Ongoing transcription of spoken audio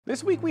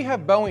This week we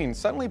have Boeing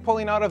suddenly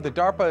pulling out of the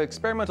DARPA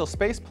experimental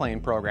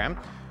spaceplane program.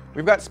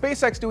 We've got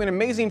SpaceX doing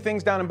amazing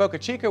things down in Boca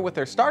Chica with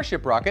their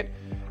Starship rocket.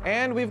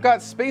 And we've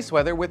got space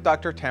weather with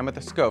Dr.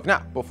 Tamitha Skov. Now,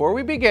 before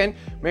we begin,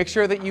 make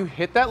sure that you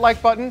hit that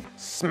like button,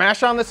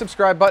 smash on the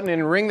subscribe button,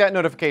 and ring that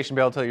notification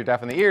bell till you're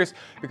deaf in the ears,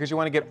 because you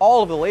want to get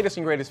all of the latest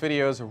and greatest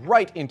videos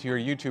right into your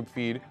YouTube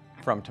feed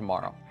from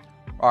tomorrow.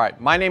 All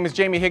right, my name is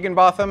Jamie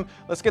Higginbotham.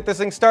 Let's get this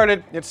thing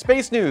started. It's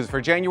Space News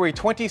for January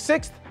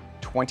 26th,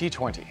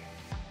 2020.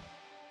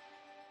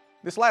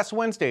 This last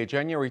Wednesday,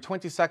 January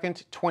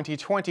 22nd,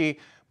 2020,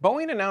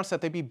 Boeing announced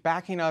that they'd be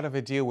backing out of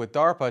a deal with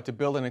DARPA to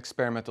build an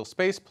experimental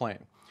space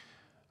plane.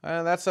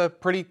 That's a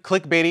pretty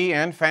clickbaity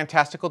and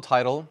fantastical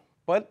title,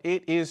 but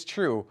it is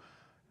true.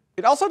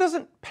 It also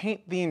doesn't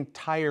paint the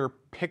entire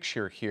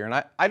picture here,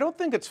 and I don't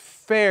think it's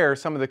fair,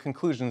 some of the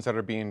conclusions that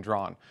are being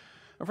drawn.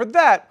 And for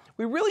that,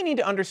 we really need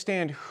to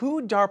understand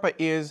who DARPA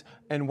is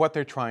and what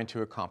they're trying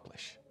to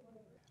accomplish.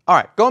 All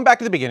right, going back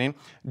to the beginning,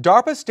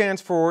 DARPA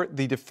stands for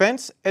the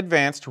Defense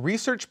Advanced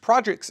Research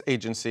Projects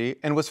Agency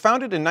and was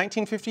founded in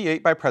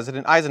 1958 by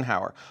President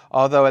Eisenhower,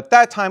 although at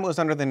that time it was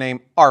under the name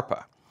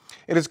ARPA.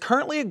 It is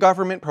currently a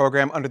government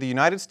program under the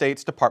United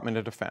States Department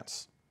of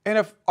Defense. And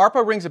if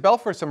ARPA rings a bell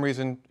for some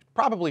reason, it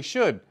probably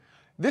should.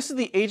 This is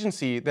the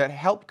agency that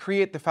helped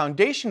create the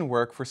foundation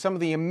work for some of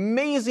the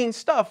amazing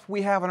stuff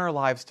we have in our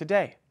lives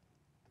today.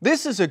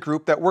 This is a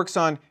group that works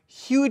on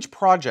huge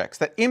projects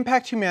that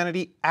impact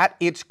humanity at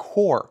its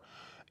core.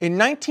 In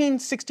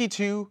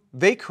 1962,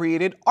 they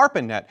created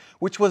ARPANET,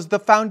 which was the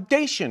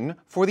foundation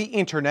for the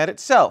internet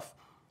itself.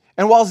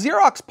 And while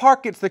Xerox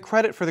PARC gets the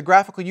credit for the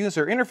graphical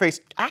user interface,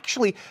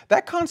 actually,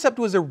 that concept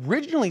was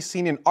originally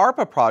seen in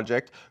ARPA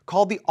project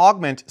called the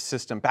Augment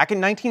system back in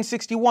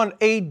 1961,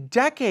 a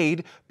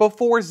decade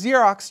before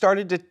Xerox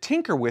started to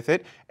tinker with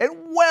it, and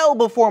well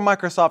before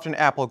Microsoft and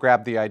Apple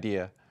grabbed the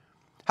idea.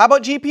 How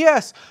about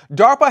GPS?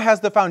 DARPA has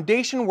the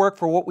foundation work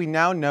for what we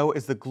now know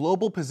as the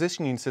Global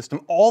Positioning System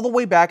all the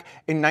way back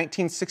in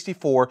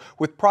 1964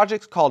 with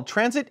projects called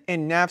Transit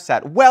and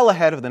NavSat, well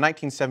ahead of the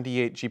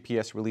 1978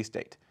 GPS release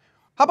date.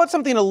 How about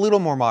something a little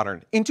more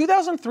modern? In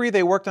 2003,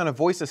 they worked on a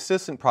voice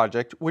assistant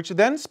project, which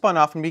then spun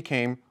off and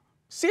became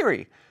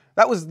Siri.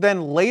 That was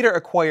then later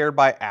acquired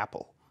by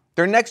Apple.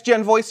 Their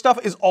next-gen voice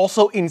stuff is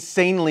also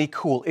insanely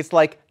cool. It's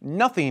like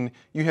nothing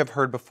you have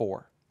heard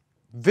before.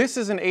 This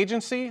is an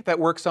agency that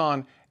works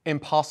on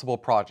impossible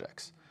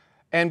projects.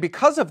 And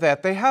because of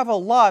that, they have a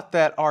lot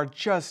that are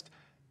just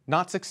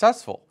not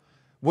successful.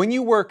 When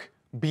you work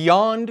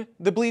beyond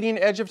the bleeding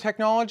edge of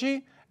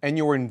technology and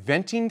you're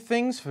inventing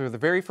things for the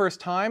very first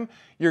time,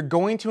 you're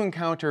going to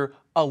encounter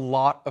a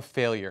lot of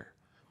failure.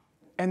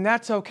 And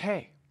that's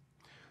okay.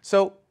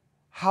 So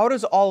how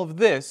does all of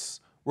this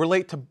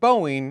relate to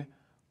Boeing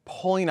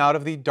pulling out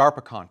of the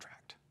DARPA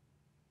contract?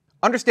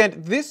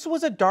 Understand, this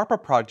was a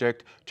DARPA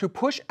project to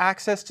push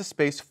access to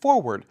space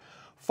forward,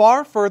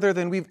 far further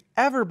than we've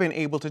ever been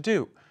able to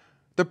do.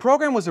 The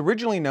program was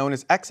originally known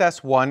as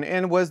XS-1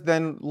 and was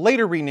then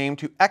later renamed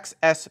to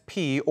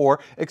XSP, or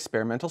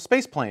Experimental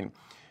Spaceplane.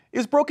 It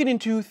was broken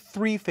into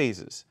 3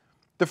 phases.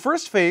 The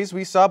first phase,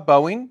 we saw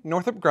Boeing,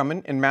 Northrop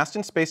Grumman, and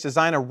Masten Space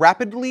design a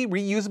rapidly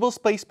reusable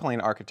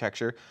spaceplane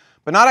architecture,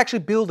 but not actually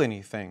build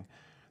anything.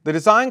 The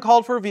design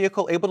called for a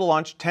vehicle able to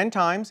launch 10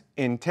 times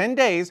in 10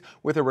 days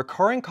with a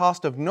recurring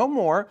cost of no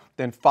more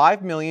than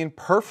 $5 million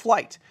per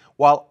flight,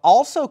 while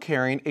also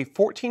carrying a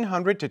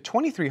 1,400 to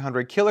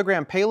 2,300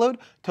 kilogram payload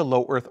to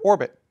low Earth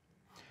orbit.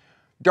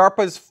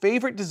 DARPA's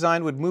favorite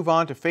design would move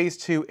on to Phase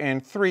 2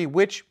 and 3,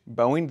 which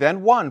Boeing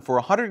then won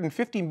for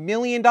 $150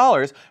 million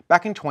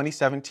back in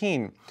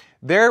 2017.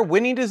 Their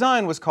winning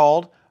design was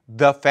called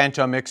the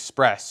Phantom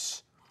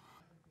Express.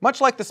 Much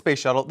like the space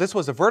shuttle, this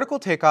was a vertical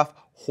takeoff,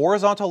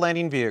 horizontal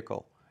landing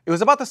vehicle. It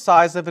was about the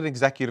size of an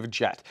executive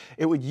jet.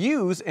 It would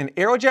use an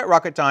Aerojet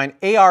Rocketdyne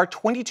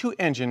AR-22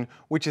 engine,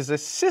 which is a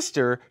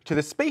sister to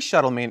the Space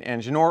Shuttle main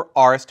engine, or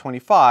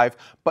RS-25,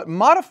 but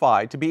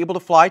modified to be able to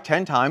fly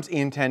 10 times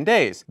in 10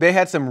 days. They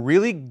had some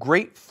really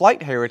great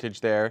flight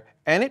heritage there,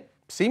 and it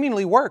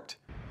seemingly worked.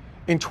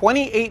 In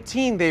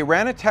 2018, they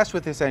ran a test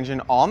with this engine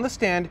on the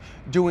stand,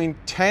 doing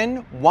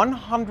 10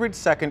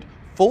 100-second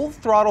full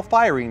throttle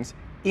firings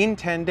in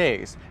 10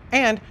 days,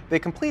 and they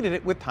completed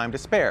it with time to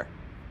spare.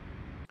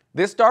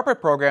 This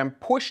DARPA program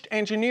pushed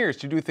engineers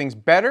to do things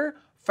better,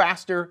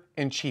 faster,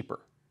 and cheaper.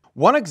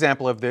 One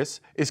example of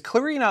this is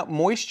clearing out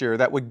moisture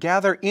that would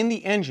gather in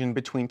the engine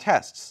between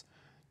tests.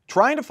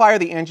 Trying to fire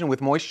the engine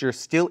with moisture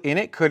still in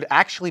it could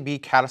actually be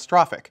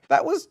catastrophic.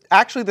 That was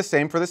actually the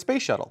same for the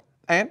space shuttle.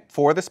 And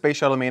for the space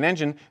shuttle main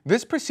engine,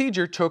 this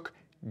procedure took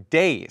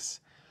days.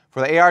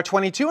 For the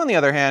AR-22, on the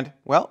other hand,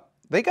 well,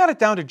 they got it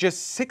down to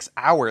just 6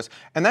 hours,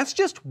 and that's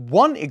just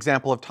one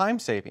example of time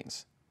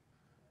savings.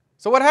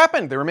 So what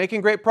happened? They were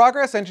making great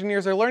progress,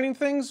 engineers are learning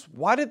things.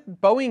 Why did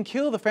Boeing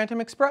kill the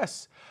Phantom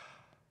Express?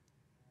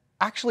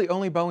 Actually,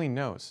 only Boeing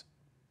knows.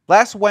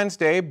 Last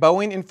Wednesday,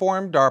 Boeing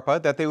informed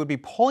DARPA that they would be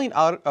pulling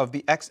out of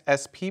the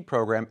XSP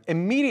program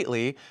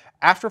immediately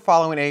after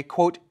following a,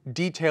 quote,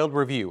 detailed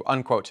review,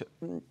 unquote.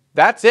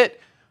 That's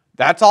it.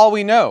 That's all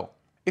we know.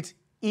 It's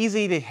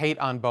Easy to hate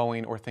on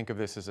Boeing or think of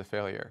this as a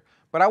failure,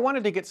 but I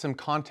wanted to get some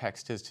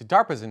context as to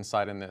DARPA's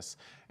insight in this.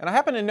 And I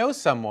happen to know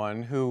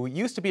someone who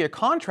used to be a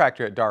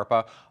contractor at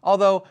DARPA,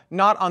 although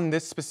not on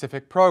this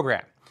specific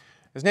program.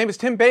 His name is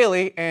Tim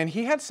Bailey, and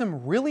he had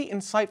some really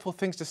insightful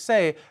things to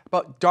say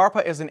about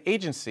DARPA as an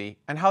agency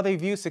and how they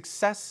view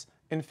success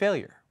and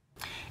failure.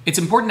 It's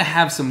important to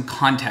have some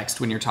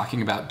context when you're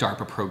talking about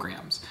DARPA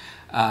programs.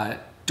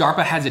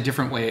 DARPA has a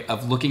different way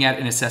of looking at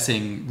and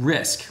assessing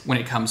risk when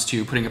it comes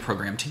to putting a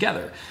program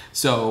together.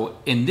 So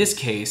in this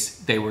case,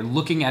 they were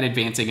looking at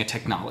advancing a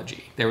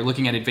technology. They were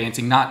looking at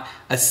advancing not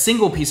a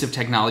single piece of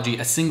technology,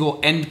 a single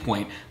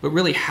endpoint, but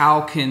really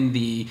how can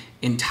the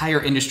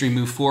entire industry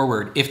move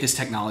forward if this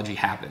technology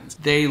happens.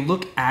 They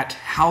look at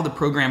how the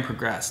program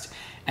progressed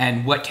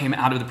and what came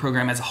out of the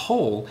program as a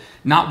whole,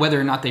 not whether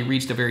or not they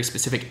reached a very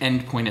specific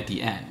endpoint at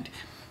the end.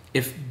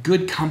 If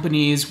good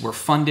companies were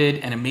funded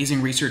and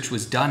amazing research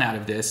was done out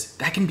of this,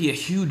 that can be a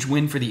huge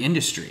win for the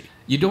industry.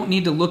 You don't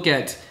need to look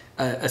at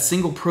a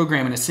single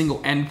program and a single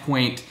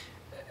endpoint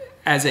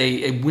as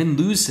a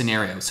win-lose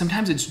scenario.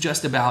 Sometimes it's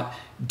just about,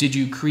 did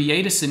you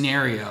create a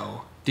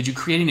scenario, did you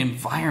create an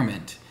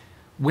environment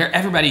where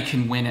everybody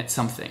can win at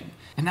something?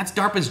 And that's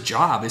DARPA's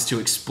job, is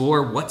to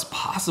explore what's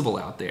possible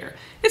out there.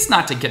 It's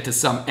not to get to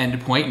some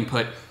endpoint and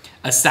put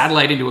a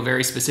satellite into a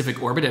very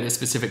specific orbit at a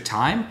specific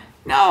time.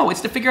 No, it's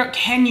to figure out,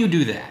 can you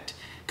do that?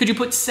 Could you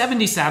put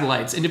 70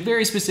 satellites into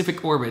very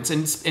specific orbits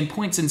and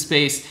points in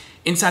space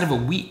inside of a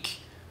week?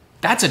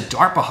 That's a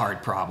DARPA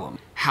hard problem.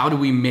 How do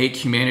we make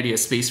humanity a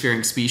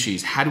spacefaring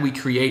species? How do we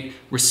create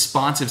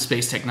responsive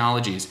space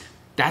technologies?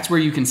 That's where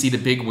you can see the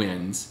big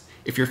wins.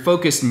 If you're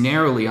focused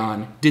narrowly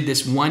on, did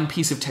this one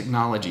piece of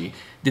technology,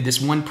 did this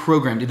one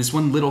program, did this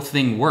one little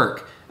thing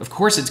work? Of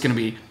course it's going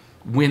to be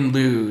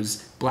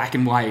win-lose, black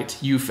and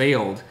white, you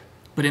failed.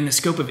 But in the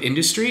scope of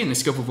industry, in the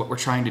scope of what we're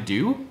trying to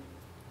do,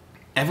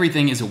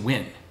 everything is a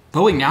win.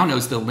 Boeing now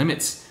knows the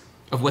limits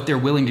of what they're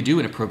willing to do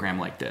in a program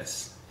like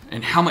this,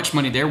 and how much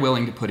money they're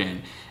willing to put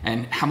in,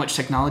 and how much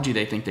technology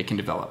they think they can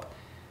develop.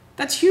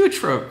 That's huge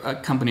for a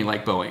company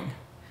like Boeing.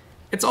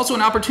 It's also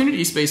an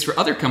opportunity space for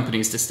other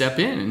companies to step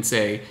in and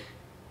say,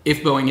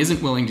 if Boeing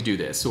isn't willing to do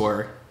this,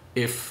 or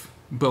if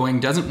Boeing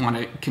doesn't want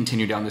to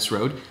continue down this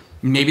road,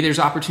 maybe there's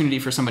opportunity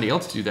for somebody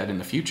else to do that in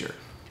the future,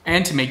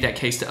 and to make that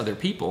case to other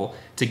people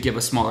to give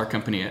a smaller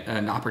company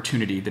an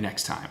opportunity the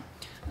next time.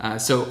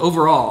 So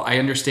overall, I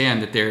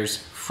understand that there's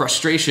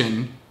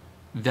frustration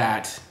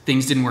that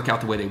things didn't work out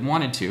the way they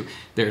wanted to.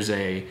 There's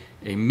a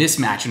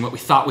mismatch in what we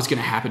thought was going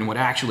to happen and what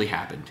actually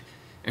happened.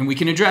 And we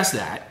can address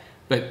that,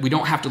 but we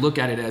don't have to look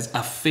at it as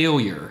a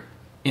failure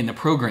in the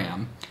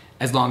program,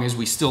 as long as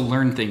we still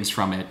learn things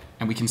from it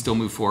and we can still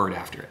move forward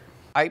after it.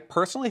 I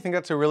personally think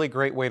that's a really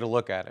great way to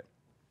look at it.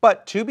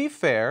 But to be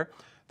fair,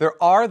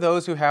 there are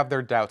those who have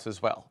their doubts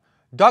as well.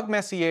 Doug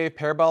Messier of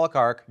Parabolic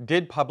Arc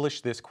did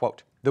publish this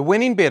quote: "The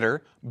winning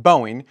bidder,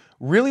 Boeing,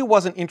 really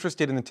wasn't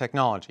interested in the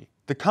technology.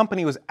 The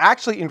company was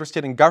actually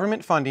interested in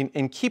government funding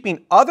and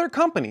keeping other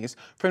companies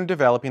from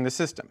developing the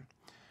system."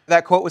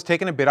 That quote was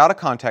taken a bit out of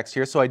context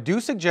here, so I do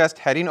suggest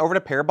heading over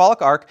to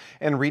Parabolic Arc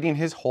and reading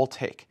his whole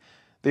take.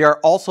 They are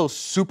also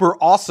super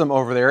awesome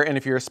over there, and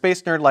if you're a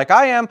space nerd like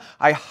I am,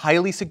 I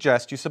highly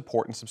suggest you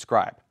support and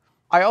subscribe.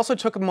 I also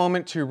took a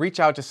moment to reach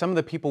out to some of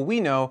the people we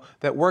know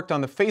that worked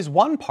on the Phase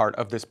 1 part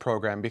of this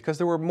program, because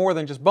there were more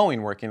than just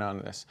Boeing working on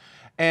this.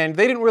 And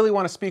they didn't really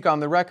want to speak on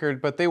the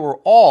record, but they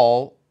were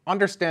all,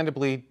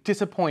 understandably,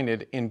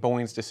 disappointed in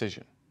Boeing's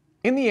decision.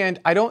 In the end,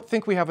 I don't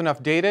think we have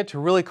enough data to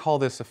really call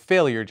this a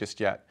failure just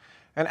yet.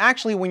 And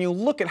actually, when you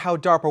look at how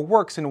DARPA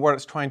works and what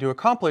it's trying to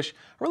accomplish,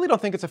 I really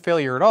don't think it's a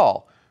failure at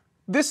all.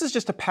 This is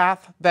just a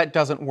path that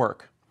doesn't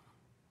work.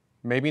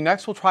 Maybe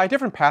next we'll try a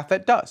different path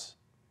that does.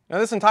 Now,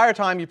 this entire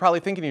time, you're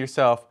probably thinking to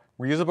yourself,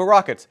 reusable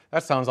rockets,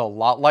 that sounds a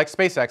lot like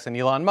SpaceX and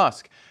Elon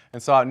Musk.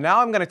 And so now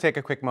I'm going to take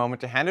a quick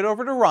moment to hand it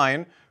over to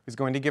Ryan, who's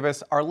going to give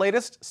us our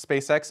latest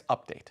SpaceX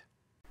update.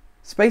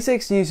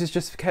 SpaceX news has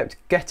just kept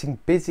getting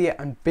busier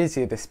and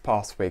busier this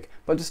past week,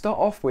 but to start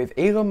off with,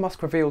 Elon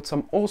Musk revealed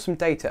some awesome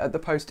data at the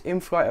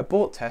post-In Flight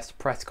Abort test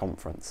press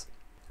conference.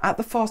 At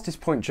the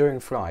fastest point during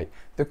flight,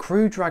 the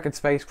Crew Dragon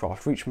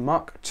spacecraft reached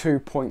Mach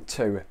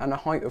 2.2 and a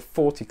height of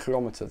 40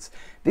 kilometers.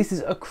 This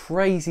is a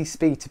crazy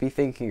speed to be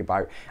thinking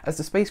about, as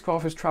the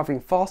spacecraft was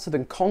travelling faster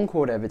than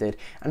Concorde ever did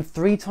and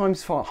 3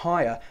 times far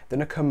higher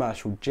than a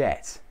commercial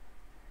jet.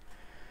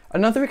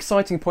 Another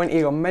exciting point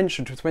Elon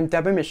mentioned was when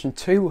Demo Mission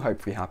 2 will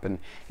hopefully happen.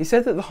 He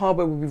said that the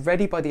hardware will be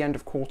ready by the end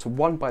of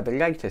Q1 by the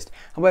latest.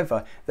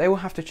 However, they will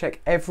have to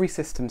check every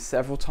system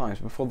several times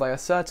before they are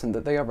certain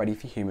that they are ready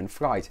for human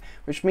flight,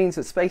 which means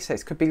that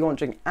SpaceX could be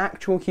launching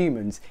actual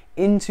humans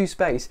into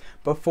space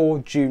before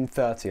June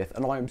 30th.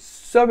 And I am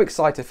so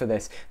excited for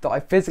this that I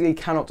physically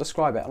cannot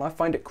describe it, and I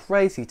find it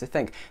crazy to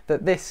think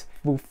that this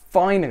will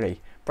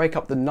finally break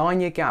up the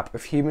 9-year gap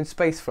of human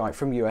spaceflight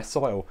from US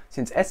soil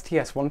since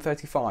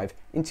STS-135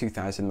 in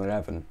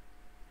 2011.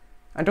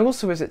 And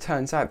also, as it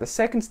turns out, the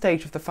second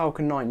stage of the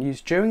Falcon 9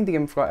 used during the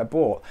In Flight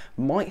Abort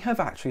might have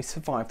actually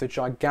survived the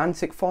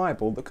gigantic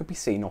fireball that could be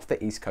seen off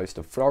the east coast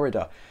of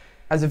Florida.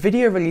 as a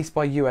video released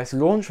by US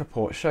Launch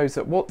Report shows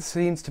that what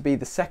seems to be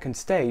the second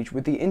stage,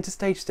 with the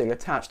interstage still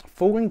attached,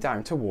 falling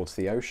down towards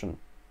the ocean.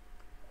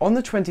 On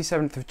the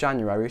 27th of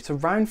January at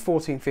around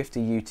 1450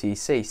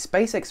 UTC,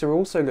 SpaceX are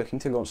also looking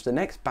to launch the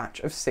next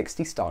batch of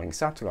 60 Starlink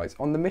satellites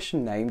on the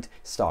mission named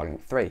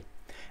Starlink 3,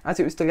 as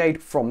it was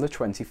delayed from the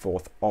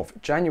 24th of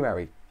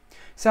January.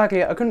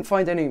 Sadly, I couldn't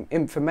find any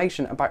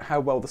information about how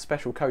well the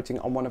special coating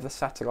on one of the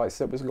satellites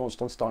that was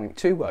launched on Starlink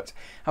 2 worked.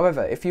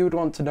 However, if you would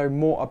want to know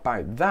more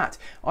about that,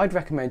 I'd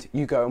recommend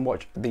you go and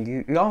watch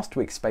the last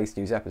week's Space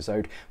News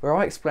episode, where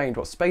I explained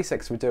what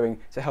SpaceX were doing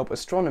to help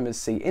astronomers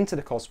see into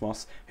the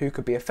cosmos who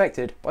could be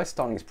affected by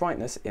Starlink's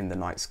brightness in the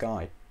night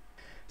sky.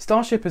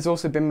 Starship has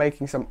also been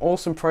making some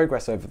awesome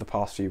progress over the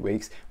past few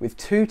weeks, with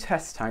 2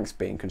 test tanks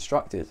being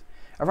constructed.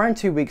 Around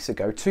 2 weeks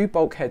ago, 2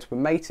 bulkheads were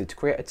mated to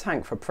create a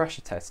tank for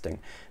pressure testing.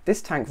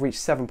 This tank reached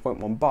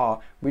 7.1 bar,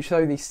 which is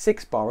only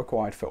 6 bar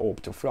required for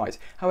orbital flight.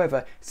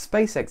 However,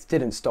 SpaceX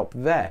didn't stop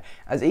there,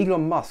 as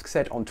Elon Musk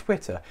said on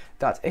Twitter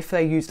that if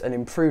they used an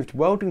improved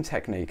welding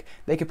technique,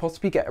 they could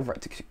possibly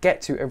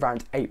get to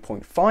around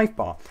 8.5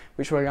 bar,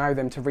 which will allow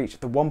them to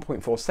reach the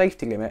 1.4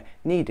 safety limit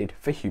needed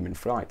for human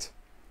flight.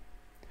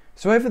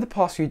 So over the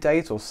past few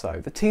days or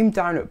so, the team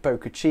down at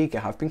Boca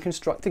Chica have been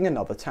constructing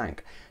another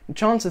tank. The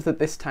chances that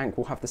this tank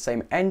will have the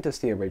same end as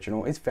the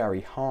original is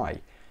very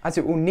high, as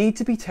it will need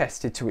to be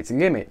tested to its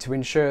limit to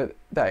ensure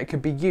that it can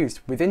be used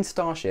within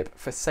Starship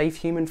for safe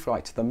human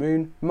flight to the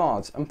Moon,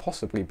 Mars and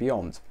possibly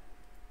beyond.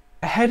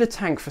 A header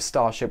tank for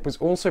Starship was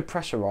also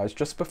pressurised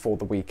just before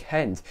the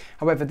weekend.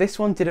 However, this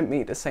one didn't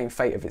meet the same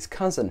fate of its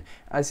cousin,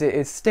 as it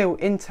is still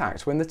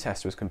intact when the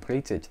test was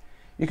completed.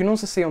 You can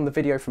also see on the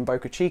video from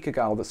Boca Chica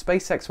Gal that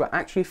SpaceX were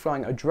actually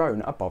flying a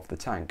drone above the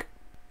tank.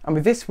 And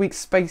with this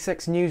week's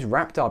SpaceX news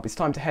wrapped up, it's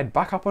time to head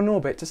back up on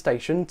orbit to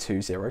station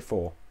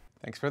 204.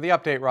 Thanks for the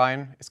update,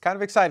 Ryan. It's kind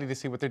of exciting to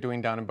see what they're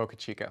doing down in Boca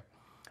Chica.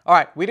 All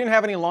right, we didn't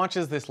have any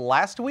launches this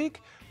last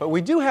week, but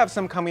we do have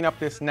some coming up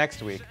this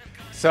next week.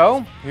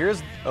 So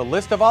here's a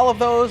list of all of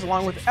those,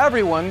 along with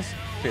everyone's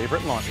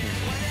favorite launch music.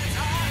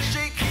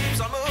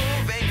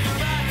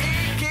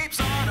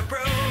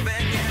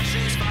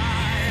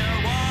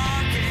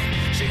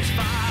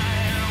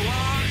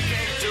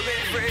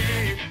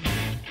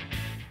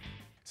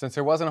 Since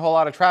there wasn't a whole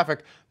lot of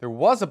traffic, there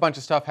was a bunch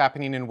of stuff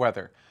happening in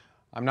weather.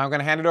 I'm now going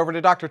to hand it over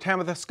to Dr.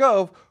 Tamitha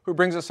Skov, who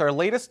brings us our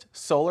latest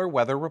solar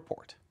weather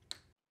report.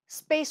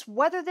 Space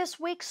weather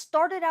this week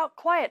started out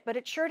quiet, but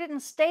it sure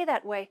didn't stay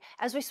that way.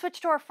 As we switch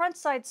to our front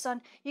side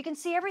sun, you can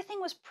see everything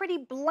was pretty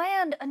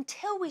bland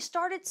until we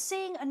started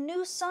seeing a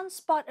new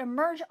sunspot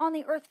emerge on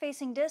the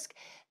Earth-facing disk.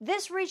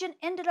 This region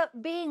ended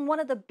up being one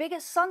of the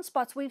biggest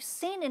sunspots we've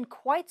seen in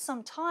quite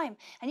some time,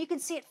 and you can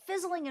see it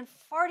fizzling and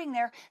farting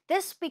there.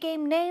 This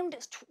became named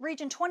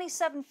region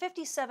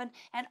 2757,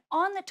 and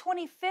on the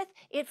 25th,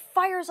 it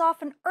fires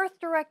off an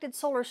Earth-directed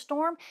solar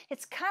storm.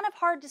 It's kind of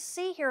hard to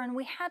see here, and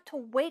we had to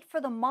wait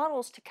for the models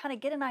to kind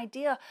of get an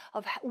idea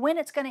of when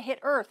it's going to hit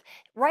Earth.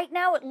 Right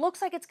now it looks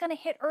like it's going to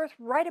hit Earth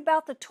right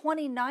about the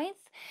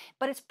 29th,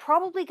 but it's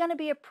probably going to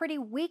be a pretty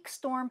weak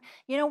storm.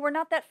 You know, we're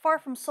not that far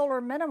from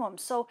solar minimum,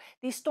 so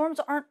these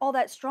storms aren't all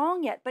that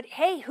strong yet, but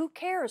hey, who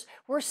cares?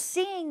 We're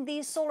seeing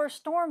these solar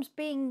storms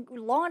being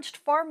launched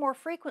far more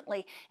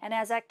frequently, and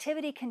as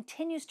activity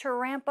continues to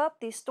ramp up,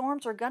 these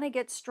storms are going to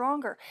get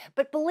stronger.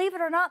 But believe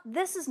it or not,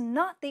 this is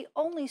not the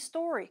only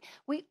story.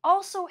 We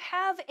also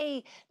have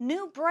a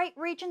new bright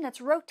region that's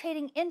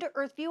rotating into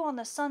Earth view on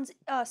the sun's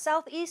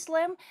southeast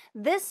limb.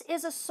 This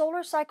is a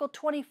solar cycle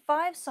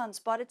 25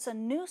 sunspot. It's a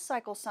new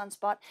cycle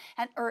sunspot,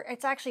 or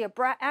it's actually a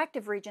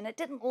active region. It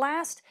didn't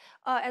last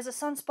as a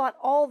sunspot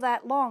all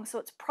that long, so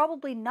it's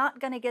probably not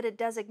going to get a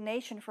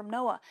designation from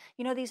NOAA.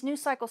 You know, these new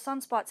cycle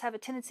sunspots have a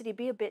tendency to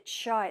be a bit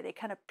shy. They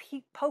kind of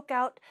poke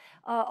out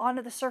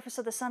onto the surface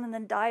of the sun and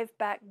then dive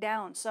back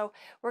down. So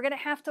we're going to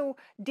have to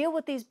deal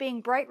with these being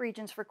bright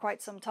regions for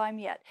quite some time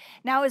yet.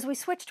 Now, as we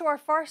switch to our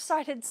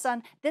far-sighted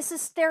sun, this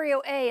is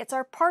Stereo A. It's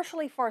our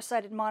partially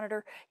far-sighted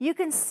monitor. You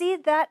can see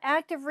that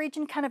active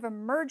region kind of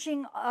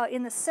emerging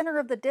in the center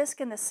of the disk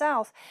in the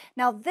south.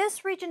 Now,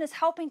 this region is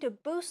helping to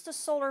boost the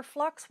solar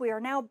flux. We are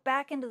now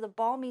back into the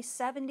balmy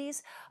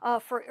 70s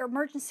for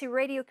emergency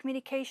radio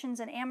communications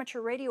and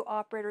amateur radio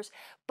operators.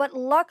 But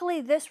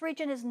luckily, this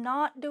region is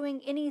not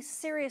doing any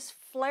serious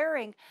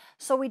flaring,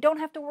 so we don't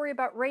have to worry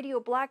about radio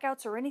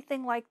blackouts or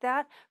anything like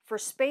that for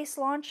space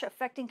launch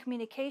affecting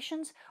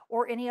communications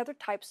or any other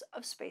types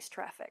of space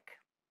traffic.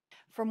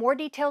 For more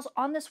details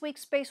on this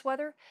week's space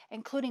weather,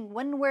 including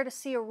when and where to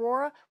see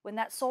aurora when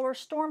that solar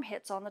storm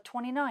hits on the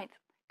 29th,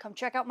 come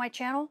check out my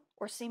channel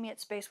or see me at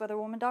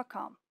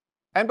spaceweatherwoman.com.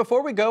 And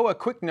before we go, a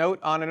quick note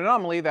on an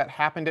anomaly that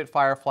happened at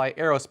Firefly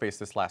Aerospace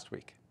this last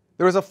week.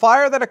 There was a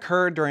fire that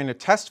occurred during a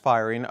test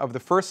firing of the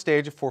first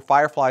stage for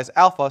Firefly's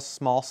Alpha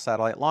small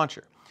satellite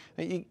launcher.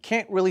 Now, you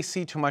can't really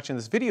see too much in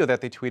this video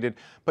that they tweeted,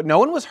 but no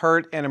one was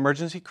hurt and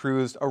emergency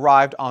crews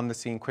arrived on the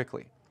scene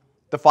quickly.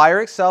 The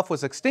fire itself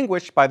was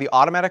extinguished by the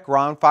automatic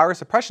ground fire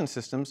suppression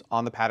systems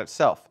on the pad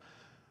itself.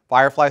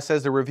 Firefly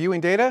says they're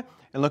reviewing data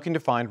and looking to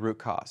find root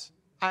cause.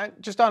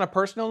 Just on a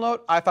personal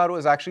note, I thought it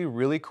was actually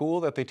really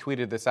cool that they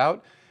tweeted this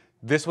out.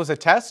 This was a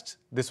test.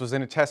 This was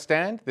in a test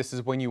stand. This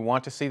is when you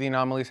want to see the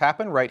anomalies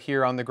happen, right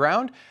here on the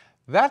ground.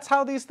 That's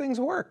how these things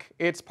work.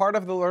 It's part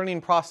of the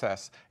learning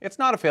process. It's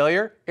not a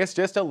failure. It's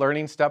just a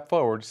learning step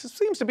forward. This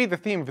seems to be the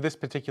theme of this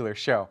particular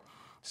show.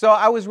 So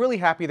I was really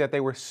happy that they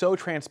were so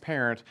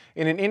transparent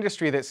in an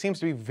industry that seems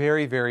to be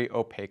very, very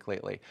opaque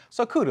lately.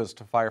 So kudos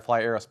to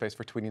Firefly Aerospace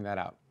for tweeting that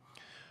out.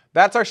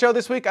 That's our show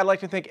this week. I'd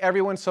like to thank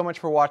everyone so much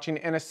for watching,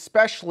 and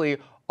especially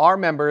our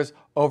members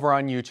over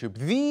on YouTube.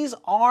 These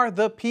are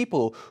the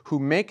people who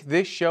make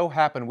this show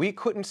happen. We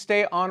couldn't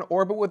stay on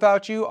orbit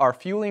without you. Our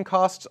fueling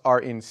costs are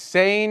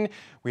insane.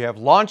 We have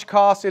launch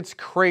costs. It's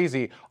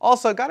crazy.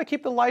 Also, got to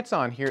keep the lights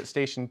on here at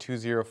Station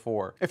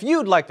 204. If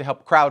you'd like to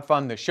help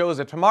crowdfund the shows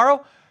of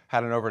tomorrow,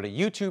 head on over to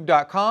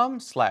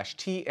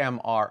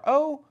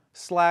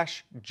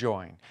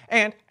youtube.com/TMRO/join.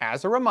 And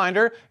as a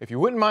reminder, if you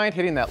wouldn't mind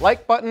hitting that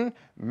like button,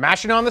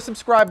 mashing on the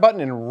subscribe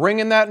button, and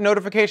ringing that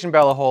notification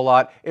bell a whole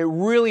lot, it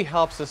really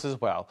helps us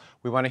as well.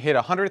 We want to hit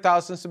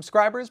 100,000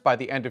 subscribers by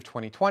the end of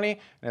 2020,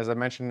 and as I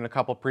mentioned in a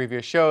couple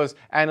previous shows,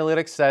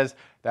 analytics says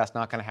that's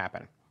not going to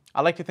happen.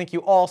 I'd like to thank you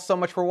all so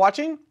much for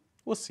watching.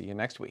 We'll see you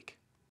next week.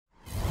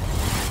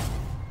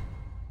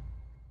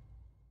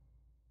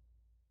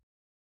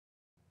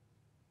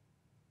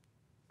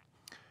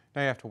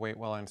 Now you have to wait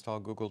while I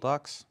install Google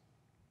Docs.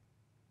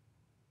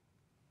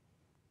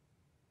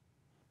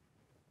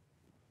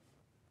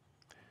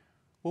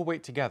 We'll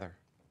wait together.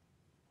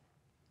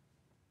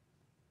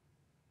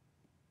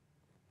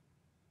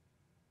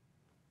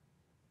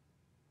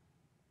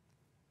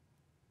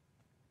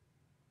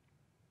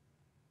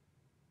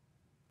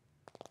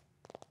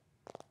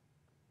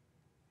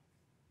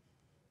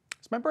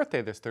 It's my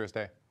birthday this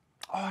Thursday.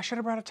 Oh, I should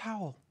have brought a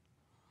towel.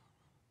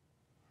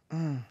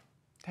 Dang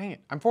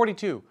it, I'm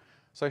 42.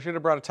 So I should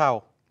have brought a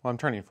towel. Well, I'm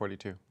turning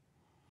 42.